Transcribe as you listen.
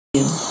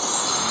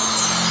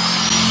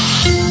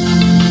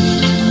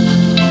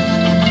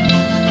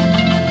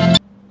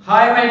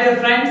Hi my dear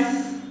friends,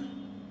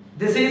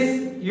 this is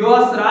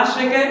yours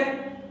Rashekar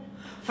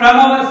from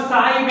our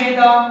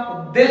SAIMEDHA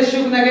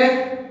Dilsukhnagar.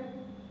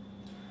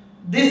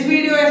 This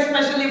video is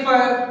especially for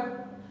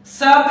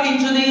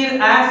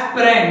sub-engineer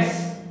aspirants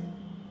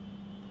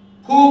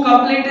who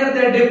completed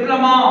their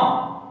diploma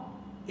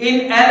in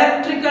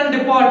electrical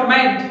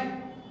department.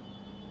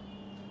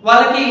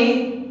 వాళ్ళకి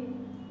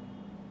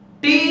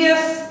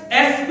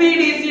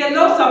SPDCL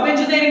లో sub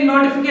engineering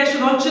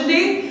notification వచ్చింది.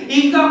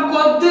 ఇంకా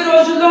కొద్ది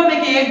రోజుల్లో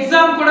మీకు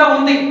exam కూడా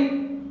ఉంది.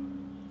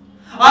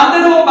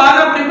 అందరూ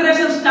బాగా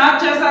ప్రిపరేషన్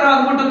స్టార్ట్ చేశారు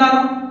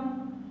అనుకుంటున్నాను.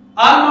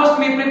 ఆల్మోస్ట్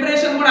మీ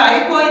ప్రిపరేషన్ కూడా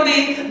అయిపోయింది.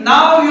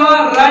 Now you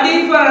are ready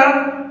for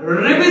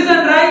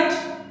revision, right?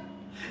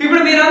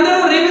 ఇప్పుడు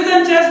మీరందరూ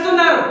రివిజన్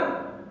చేస్తున్నారు.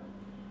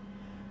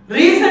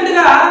 రీసెంట్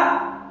గా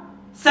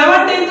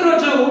 17th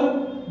రోజు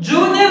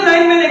జూనియర్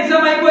లైన్మెన్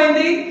ఎగ్జామ్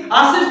అయిపోయింది,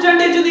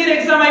 అసిస్టెంట్ ఇంజనీర్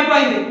ఎగ్జామ్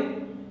అయిపోయింది.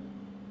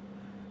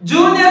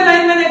 Junior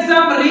linemen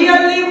exam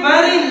really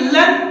very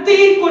lengthy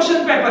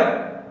question paper.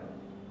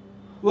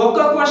 ఒక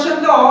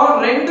క్వశ్చన్ లో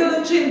 2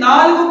 నుంచి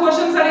 4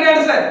 క్వశ్చన్స్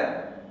అడిగాడు sir.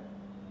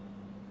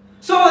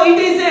 So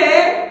it is a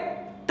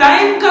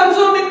time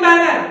consuming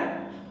manner,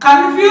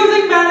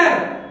 confusing manner.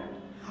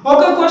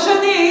 ఒక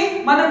క్వశ్చన్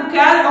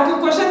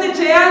ని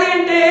చేయాలి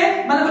అంటే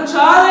మనకు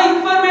చాలా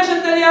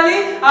ఇన్ఫర్మేషన్ తెలియాలి.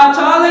 ఆ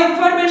చాలా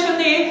ఇన్ఫర్మేషన్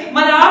ని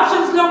మన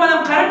ఆప్షన్స్ లో మనం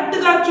కరెక్ట్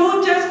గా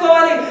చూస్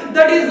చేసుకోవాలి.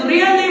 That is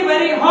really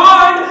very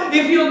hard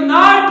if you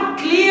not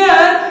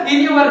clear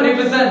in your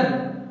revision.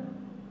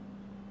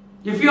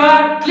 If you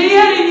are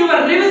clear in your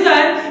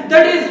revision,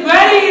 that is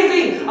very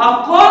easy. Of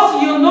course,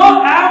 you know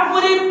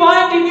every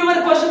point in your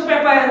question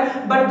paper,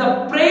 but the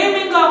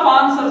framing of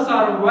answers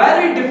are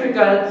very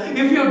difficult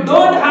if you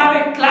don't have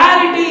a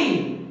clarity.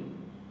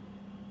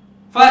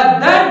 For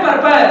that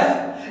purpose,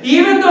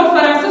 even though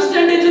for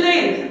assistant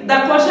engineer, the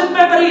question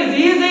paper is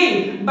easy,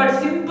 but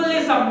simply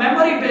some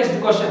memory based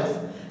questions,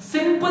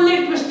 simply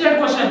twisted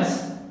questions.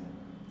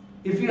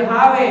 If you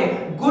have a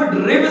good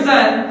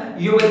revision,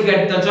 you will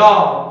get the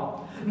job.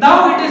 Now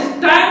it is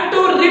time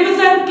to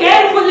revision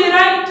carefully,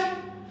 right?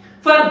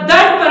 For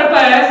that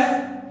purpose,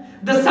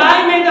 the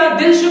SAIMEDHA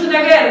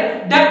Dilsukhnagar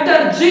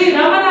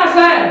Dr.G.Ramana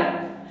sir,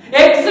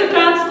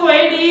 ex-transco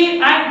AD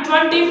and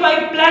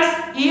 25 plus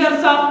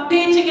years of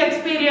teaching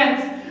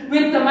experience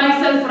with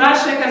myself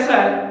Rashekar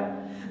sir.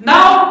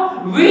 Now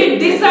we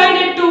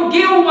decided to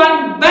give one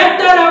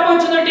better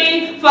opportunity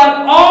for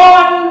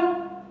all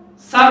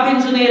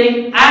sub-engineering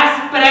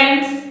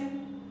aspirants.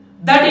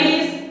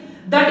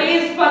 That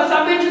is for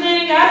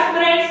sub-engineering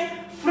aspirants,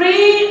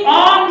 free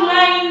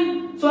offline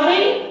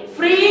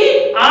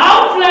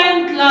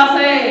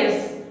classes.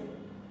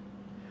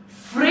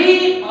 Free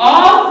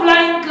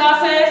offline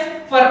classes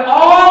for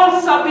all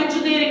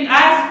sub-engineering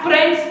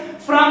aspirants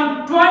from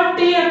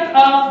 20th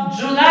of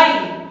July.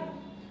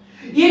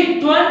 ఈ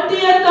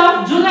 20th of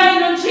July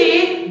నుంచి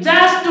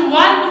just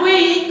 1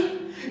 week.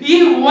 ఈ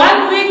 1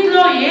 week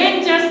లో ఏం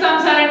చేస్తాం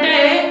sir అంటే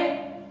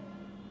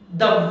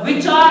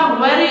which are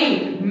very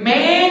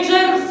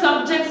major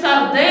subjects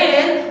are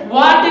there,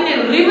 వాటిని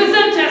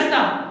revision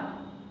చేస్తాం.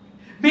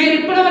 మీరు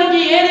ఇప్పటివరకు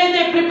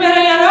ఏదైతే ప్రిపేర్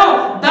అయ్యారో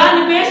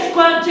దాన్ని బేస్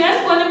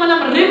చేసుకొని మనం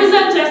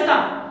రివిజన్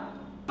చేస్తాం.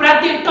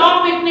 ప్రతి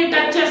టాపిక్ ని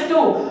టచ్ చేస్తూ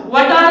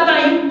what are the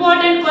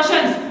important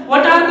questions,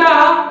 what are the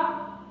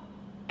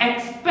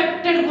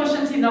expected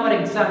questions in our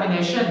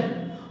examination,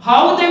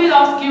 how they will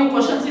ask you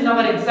questions in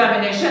our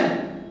examination.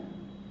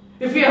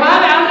 If you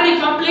have already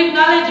complete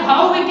knowledge,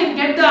 how we can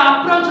get the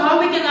approach, how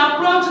we can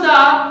approach the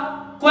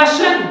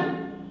question.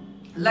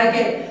 Like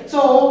so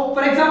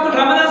for example,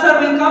 Ramana sir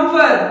will come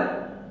for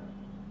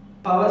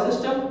power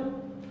system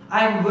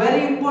and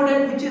very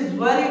important, which is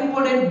very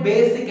important,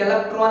 basic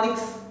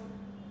electronics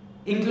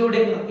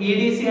including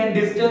EDC and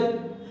digital.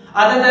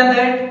 Other than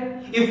that,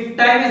 if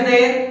time is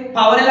there,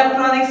 power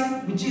electronics,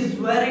 which is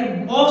very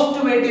most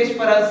weightage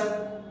for us.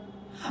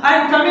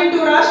 And coming to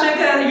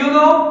Rashekar, you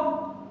know,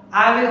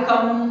 I will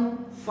come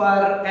for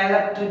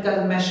electrical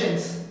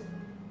machines.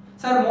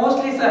 Sir,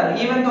 mostly sir,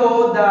 even though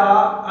the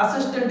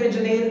assistant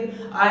engineer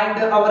and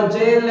our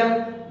JLM,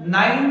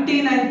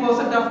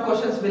 99% of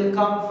questions will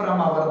come from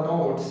our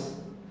notes.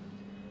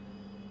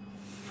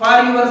 For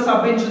your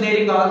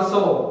sub-engineering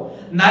also,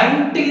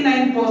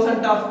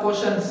 99% of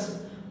questions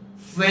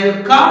will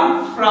come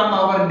from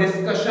our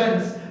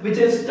discussions, which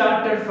is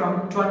started from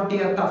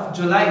 20th of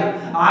July.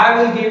 I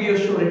will give you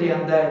surety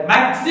on that.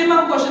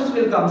 Maximum questions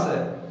will come, sir.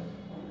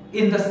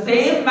 In the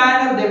same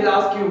manner, they will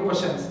ask you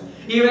questions.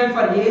 Even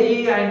for AE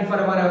and for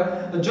our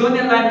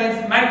junior linemen,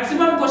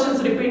 maximum questions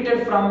repeated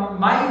from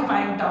my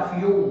point of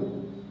view.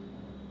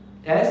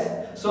 Yes,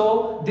 so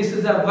this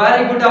is a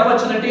very good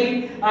opportunity.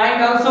 And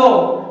also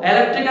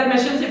electrical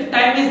machines, if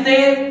time is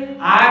there,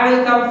 I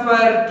will come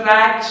for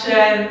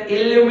traction,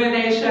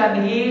 illumination,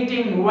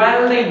 heating,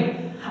 welding,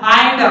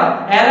 and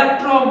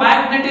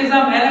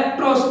electromagnetism,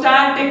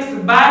 electrostatics,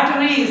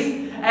 batteries,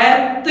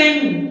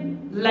 earthing,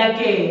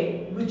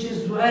 which is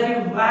very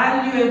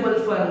valuable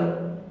for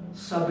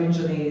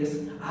sub-engineers.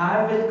 I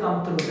will come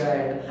through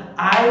that.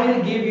 I will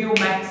give you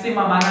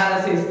maximum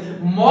analysis.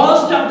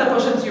 Most of the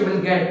questions you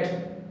will get.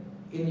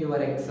 in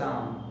your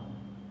exam.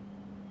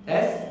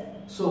 Yes,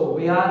 so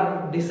we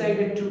are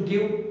decided to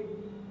give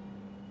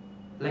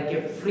like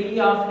a free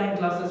offline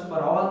classes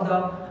for all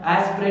the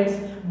aspirants,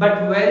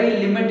 but very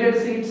limited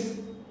seats.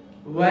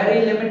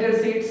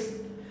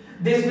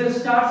 This will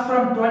start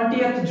from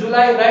 20th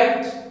July,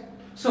 right?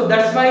 So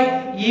that's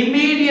why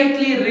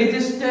immediately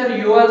register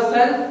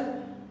yourself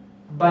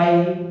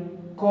by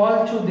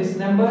call to this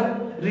number.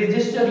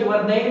 Register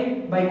your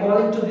name by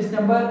calling to this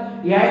number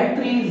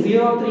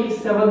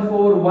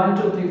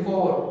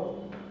 8303741234.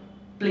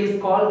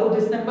 Please call to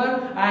this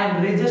number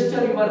and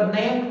register your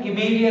name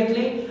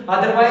immediately.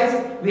 Otherwise,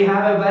 we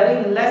have a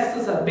very less,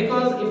 sir.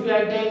 Because if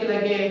I take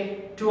like a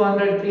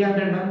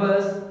 200-300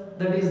 members,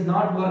 that is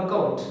not work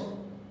out.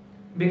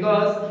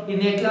 Because in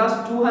a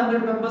class,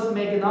 200 members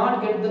may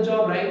not get the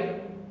job,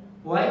 right?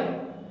 Why?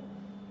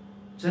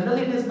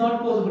 Generally, it is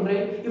not possible,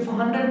 right? If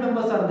 100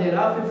 members are there,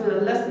 or if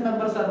less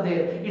members are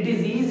there, it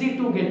is easy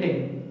to get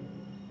in.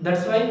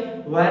 That's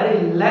why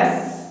very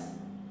less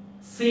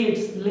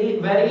seats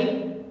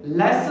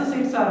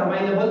are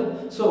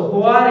available. So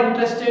who are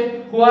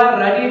interested, who are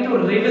ready to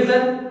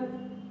revision,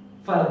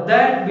 for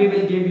that we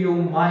will give you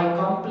my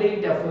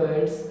complete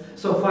efforts.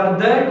 So for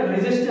that,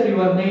 register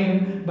your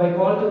name by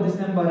call to this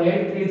number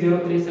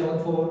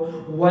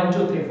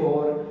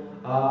 8303741234.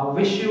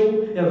 Wish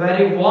you a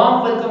very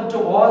warm welcome to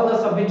all the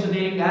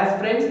sub-engineering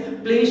aspirants.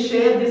 Please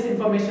share this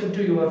information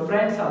to your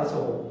friends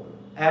also,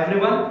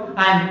 everyone,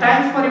 and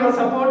thanks for your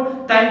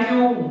support. Thank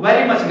you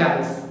very much,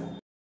 guys.